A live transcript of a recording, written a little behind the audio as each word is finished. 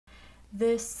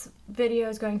This video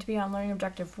is going to be on Learning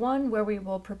Objective 1, where we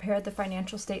will prepare the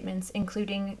financial statements,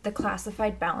 including the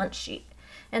classified balance sheet.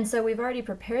 And so we've already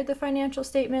prepared the financial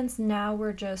statements. Now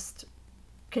we're just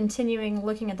continuing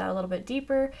looking at that a little bit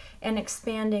deeper and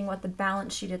expanding what the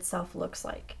balance sheet itself looks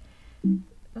like.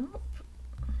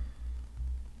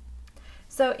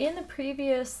 So in the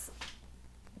previous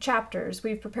chapters,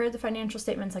 we've prepared the financial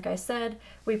statements, like I said.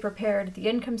 We prepared the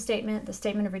income statement, the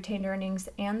statement of retained earnings,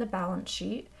 and the balance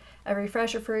sheet. A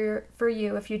refresher for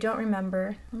you, if you don't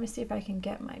remember, let me see if I can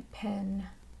get my pen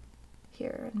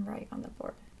here and write on the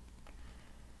board.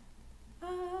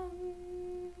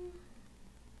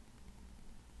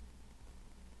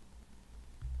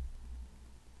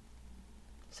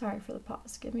 Sorry for the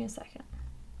pause, give me a second.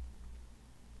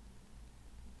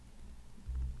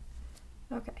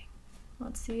 Okay,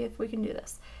 let's see if we can do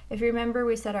this. If you remember,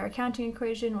 we said our accounting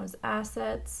equation was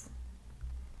assets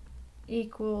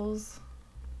equals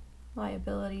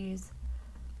liabilities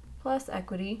plus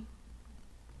equity.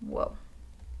 Whoa.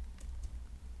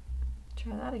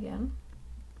 Try that again.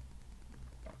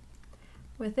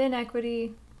 Within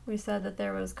equity, we said that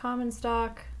there was common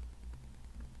stock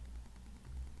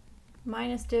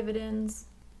minus dividends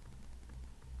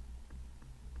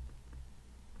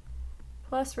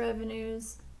plus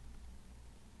revenues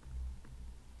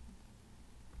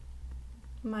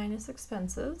minus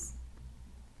expenses.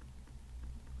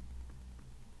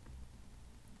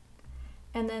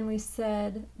 And then we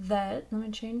said that, let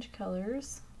me change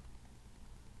colors,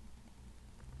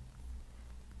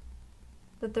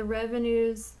 that the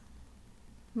revenues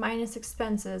minus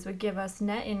expenses would give us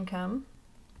net income.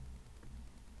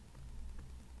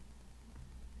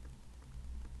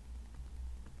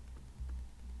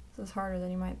 This is harder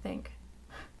than you might think.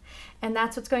 And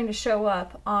that's what's going to show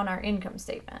up on our income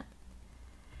statement.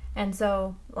 And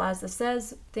so, as this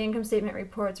says, the income statement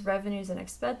reports revenues and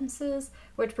expenses,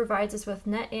 which provides us with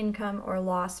net income or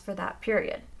loss for that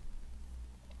period.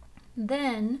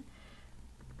 Then,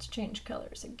 let's change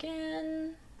colors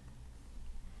again.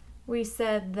 We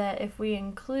said that if we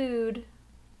include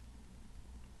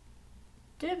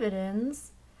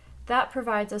dividends, that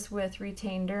provides us with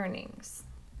retained earnings.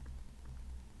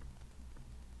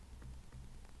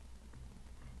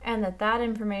 And that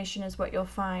information is what you'll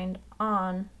find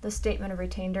on the statement of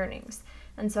retained earnings.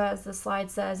 And so as the slide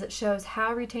says, it shows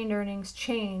how retained earnings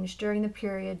change during the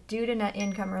period due to net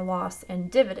income or loss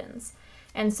and dividends.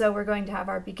 And so we're going to have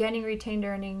our beginning retained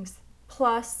earnings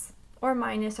plus or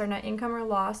minus our net income or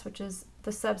loss, which is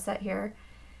the subset here,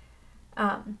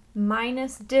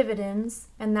 minus dividends,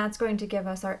 and that's going to give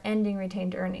us our ending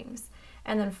retained earnings.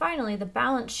 And then finally, the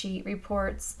balance sheet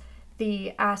reports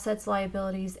the assets,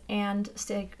 liabilities, and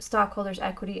stockholders'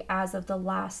 equity as of the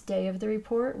last day of the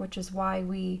report, which is why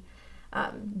we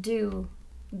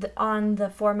on the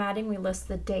formatting, we list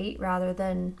the date rather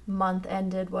than month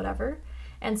ended, whatever.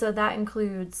 And so that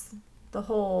includes the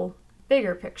whole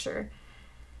bigger picture,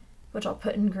 which I'll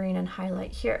put in green and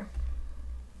highlight here.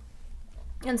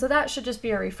 And so that should just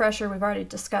be a refresher. We've already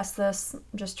discussed this. I'm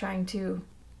just trying to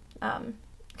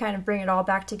kind of bring it all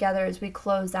back together as we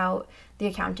close out the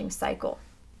accounting cycle.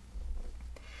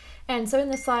 And so in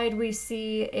the slide we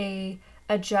see a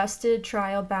adjusted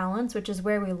trial balance, which is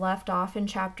where we left off in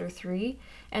chapter 3.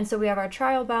 And so we have our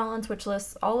trial balance, which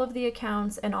lists all of the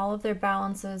accounts and all of their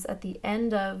balances at the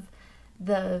end of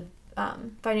the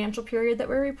financial period that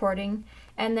we're reporting.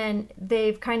 And then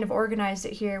they've kind of organized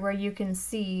it here where you can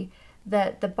see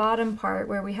that the bottom part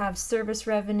where we have service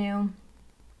revenue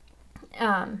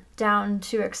down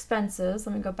to expenses,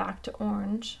 let me go back to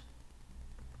orange,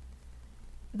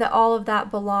 that all of that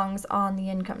belongs on the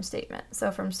income statement. So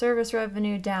from service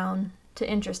revenue down to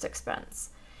interest expense.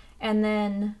 And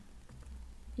then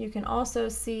you can also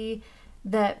see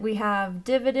that we have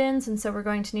dividends, and so we're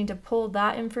going to need to pull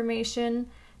that information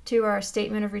to our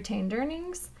statement of retained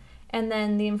earnings. And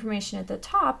then the information at the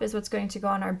top is what's going to go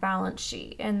on our balance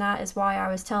sheet. And that is why I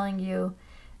was telling you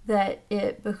that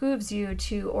it behooves you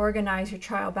to organize your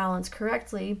trial balance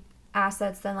correctly,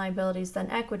 assets, then liabilities, then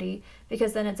equity,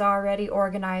 because then it's already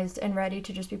organized and ready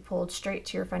to just be pulled straight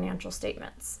to your financial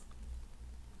statements.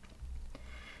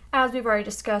 As we've already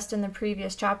discussed in the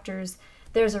previous chapters,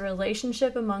 there's a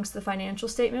relationship amongst the financial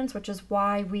statements, which is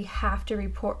why we have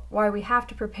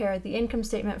to prepare the income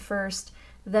statement first,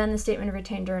 then the statement of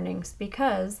retained earnings,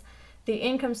 because the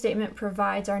income statement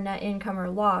provides our net income or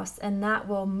loss, and that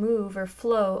will move or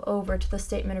flow over to the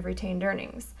statement of retained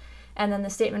earnings. And then the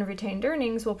statement of retained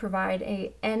earnings will provide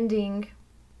a ending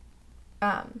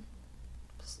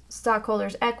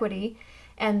stockholders' equity,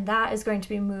 and that is going to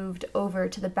be moved over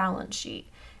to the balance sheet.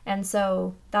 And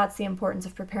so that's the importance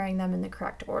of preparing them in the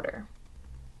correct order.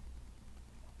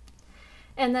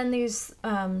 And then these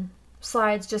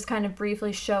slides just kind of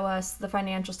briefly show us the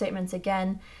financial statements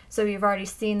again. So you've already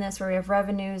seen this where we have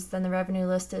revenues, then the revenue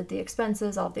listed, the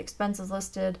expenses, all the expenses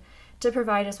listed to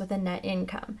provide us with a net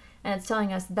income. And it's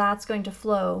telling us that's going to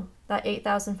flow, that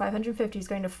 $8,550 is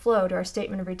going to flow to our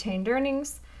statement of retained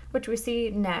earnings, which we see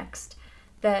next.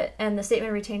 And the statement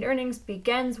of retained earnings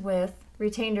begins with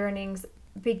retained earnings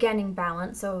beginning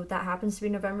balance, so that happens to be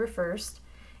November 1st.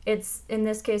 In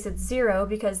this case, it's 0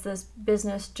 because this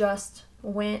business just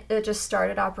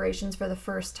started operations for the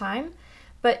first time.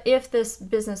 But if this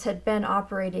business had been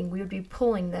operating, we would be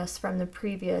pulling this from the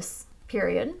previous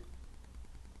period.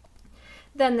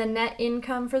 Then the net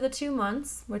income for the 2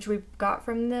 months, which we got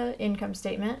from the income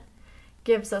statement,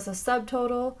 gives us a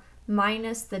subtotal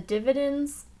minus the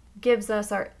dividends, gives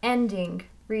us our ending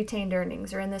retained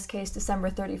earnings, or in this case, December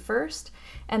 31st.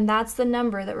 And that's the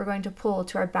number that we're going to pull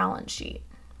to our balance sheet,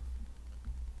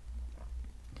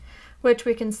 which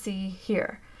we can see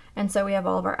here. And so we have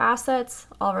all of our assets,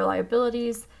 all of our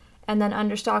liabilities, and then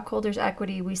under stockholders'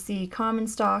 equity, we see common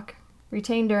stock,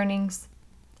 retained earnings,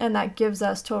 and that gives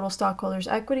us total stockholders'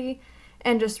 equity.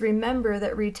 And just remember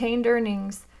that retained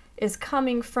earnings is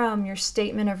coming from your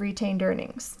statement of retained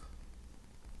earnings.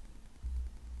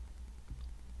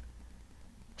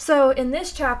 So in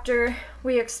this chapter,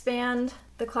 we expand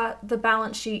the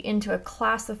balance sheet into a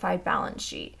classified balance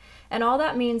sheet. And all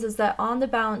that means is that on the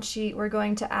balance sheet, we're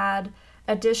going to add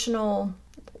additional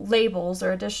labels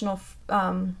or additional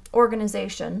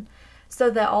organization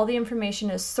so that all the information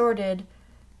is sorted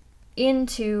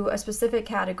into a specific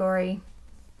category,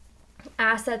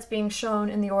 assets being shown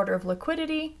in the order of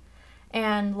liquidity,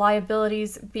 and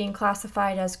liabilities being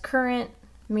classified as current,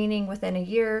 meaning within a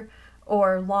year,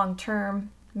 or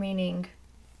long-term, meaning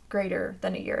greater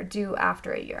than a year, due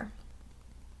after a year.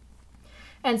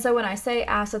 And so when I say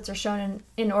assets are shown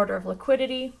in order of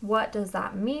liquidity, what does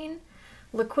that mean?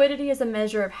 Liquidity is a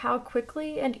measure of how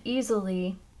quickly and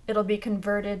easily it'll be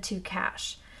converted to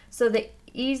cash. So the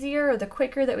easier or the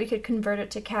quicker that we could convert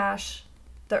it to cash,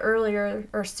 the earlier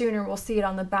or sooner we'll see it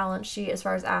on the balance sheet as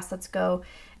far as assets go.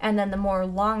 And then the more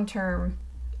long-term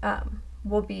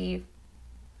will be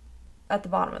at the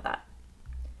bottom of that.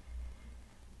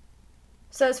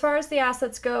 So as far as the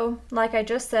assets go, like I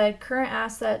just said, current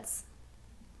assets,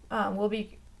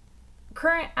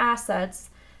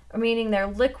 meaning they're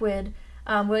liquid,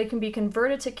 they can be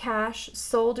converted to cash,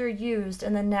 sold or used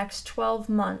in the next 12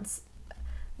 months,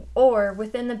 or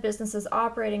within the business's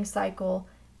operating cycle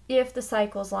if the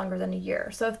cycle is longer than a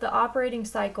year. So if the operating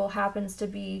cycle happens to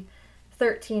be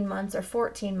 13 months or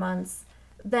 14 months,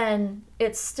 then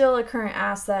it's still a current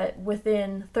asset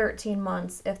within 13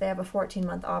 months if they have a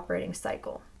 14-month operating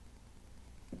cycle.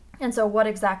 And so what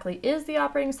exactly is the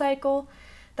operating cycle?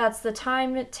 That's the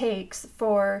time it takes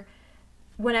for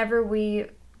whenever we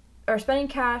are spending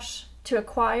cash to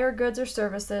acquire goods or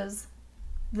services,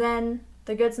 then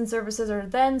the goods and services are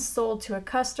then sold to a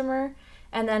customer,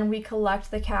 and then we collect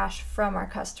the cash from our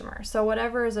customer. So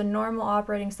whatever is a normal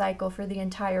operating cycle for the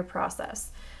entire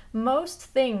process. Most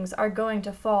things are going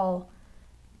to fall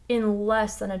in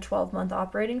less than a 12-month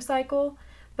operating cycle,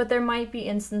 but there might be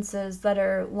instances that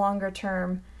are longer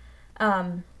term,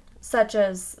 such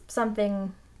as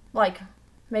something like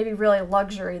maybe really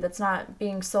luxury that's not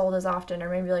being sold as often, or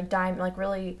maybe like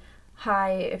really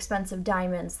high expensive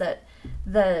diamonds that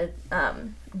the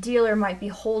dealer might be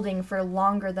holding for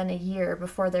longer than a year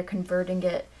before they're converting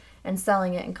it and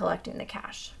selling it and collecting the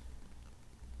cash.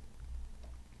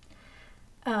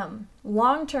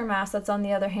 Long-term assets, on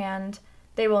the other hand,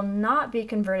 they will not be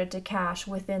converted to cash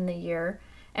within the year.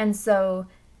 And so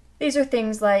these are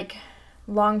things like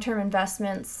long-term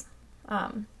investments,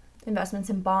 investments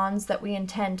in bonds that we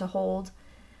intend to hold.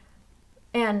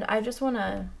 And I just want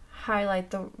to highlight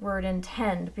the word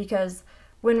intend, because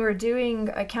when we're doing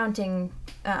accounting,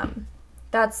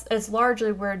 it's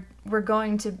largely we're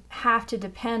going to have to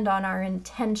depend on our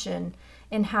intention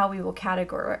in how we will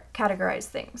categorize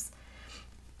things.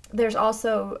 There's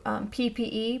also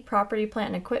PPE, property,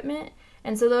 plant, and equipment.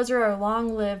 And so those are our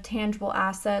long-lived tangible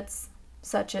assets,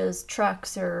 such as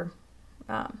trucks or,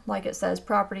 like it says,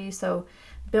 property, so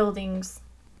buildings,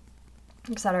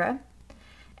 etc.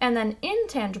 And then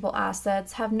intangible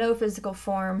assets have no physical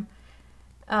form,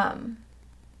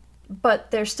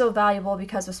 but they're still valuable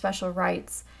because of special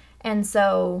rights. And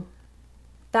so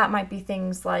that might be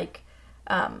things like,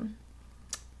 oh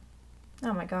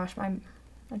my gosh,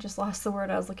 I just lost the word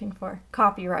I was looking for.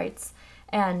 Copyrights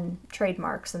and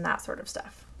trademarks and that sort of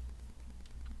stuff.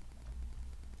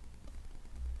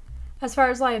 As far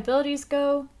as liabilities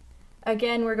go,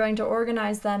 Again, we're going to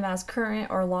organize them as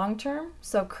current or long-term.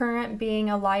 So current being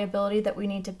a liability that we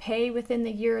need to pay within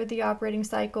the year of the operating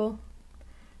cycle.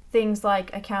 Things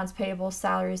like accounts payable,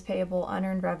 salaries payable,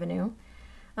 unearned revenue.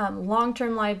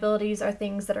 Long-term liabilities are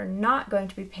things that are not going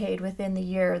to be paid within the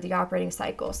year of the operating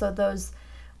cycle. So those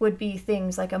would be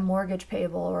things like a mortgage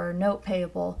payable or a note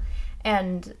payable.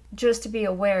 And just to be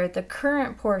aware, the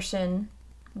current portion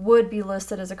would be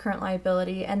listed as a current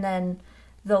liability, and then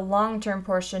the long-term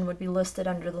portion would be listed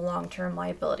under the long-term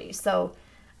liability. So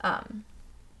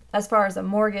as far as a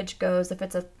mortgage goes, if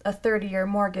it's a 30-year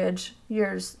mortgage,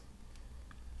 years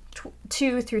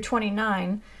 2 through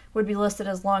 29 would be listed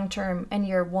as long-term, and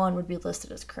year 1 would be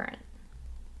listed as current.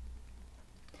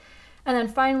 And then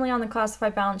finally on the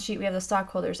classified balance sheet, we have the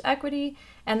stockholders' equity,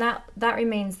 and that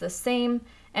remains the same.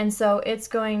 And so it's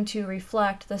going to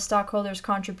reflect the stockholders'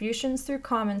 contributions through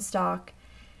common stock,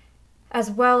 as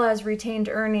well as retained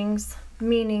earnings,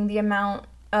 meaning the amount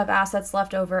of assets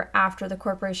left over after the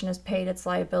corporation has paid its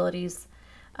liabilities.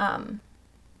 And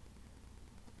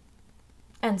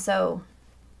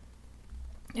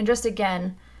just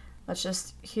again, let's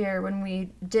just here, when we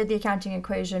did the accounting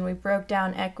equation, we broke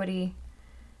down equity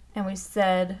and we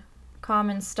said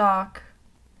common stock,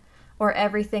 or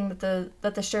everything that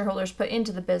the shareholders put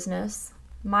into the business,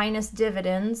 minus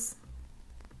dividends,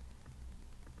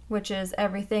 which is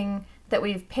everything that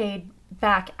we've paid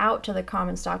back out to the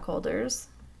common stockholders,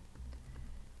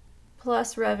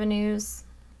 plus revenues,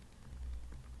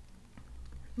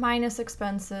 minus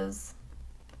expenses,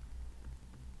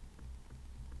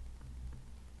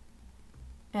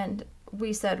 and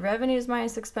we said revenues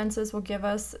minus expenses will give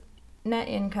us net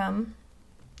income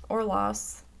or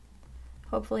loss,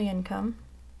 hopefully income.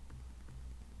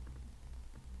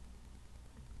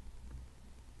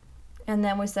 And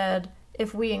then we said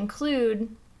if we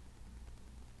include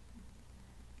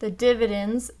the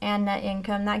dividends and net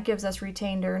income, that gives us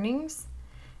retained earnings.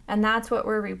 And that's what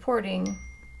we're reporting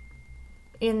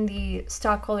in the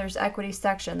stockholders' equity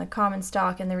section, the common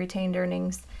stock and the retained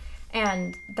earnings.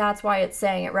 And that's why it's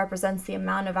saying it represents the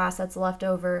amount of assets left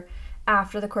over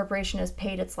after the corporation has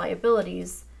paid its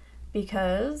liabilities,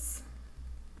 because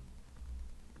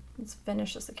let's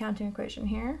finish this accounting equation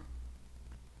here.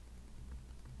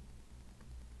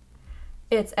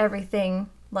 It's everything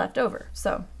left over.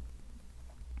 So,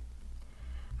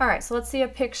 all right, so let's see a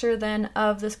picture then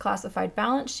of this classified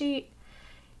balance sheet.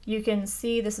 You can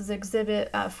see this is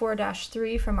exhibit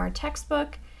 4-3 from our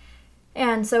textbook.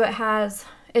 And so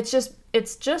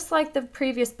it's just like the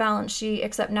previous balance sheet,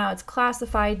 except now it's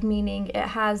classified, meaning it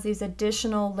has these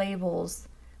additional labels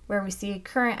where we see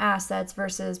current assets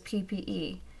versus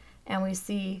PPE, and we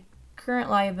see current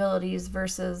liabilities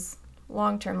versus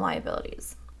long-term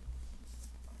liabilities.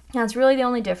 That's really the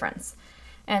only difference.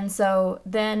 And so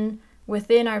then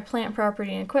within our plant,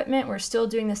 property, and equipment, we're still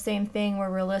doing the same thing where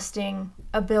we're listing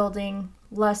a building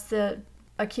less the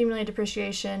accumulated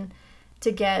depreciation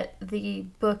to get the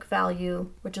book value,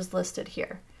 which is listed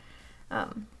here.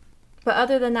 But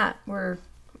other than that,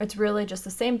 it's really just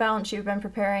the same balance sheet we've been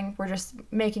preparing. We're just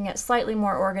making it slightly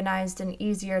more organized and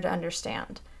easier to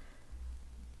understand.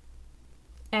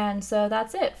 And so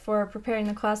that's it for preparing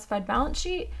the classified balance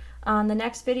sheet. On the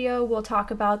next video, we'll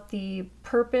talk about the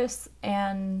purpose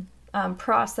and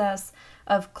process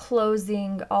of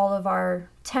closing all of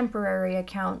our temporary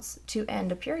accounts to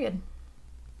end a period.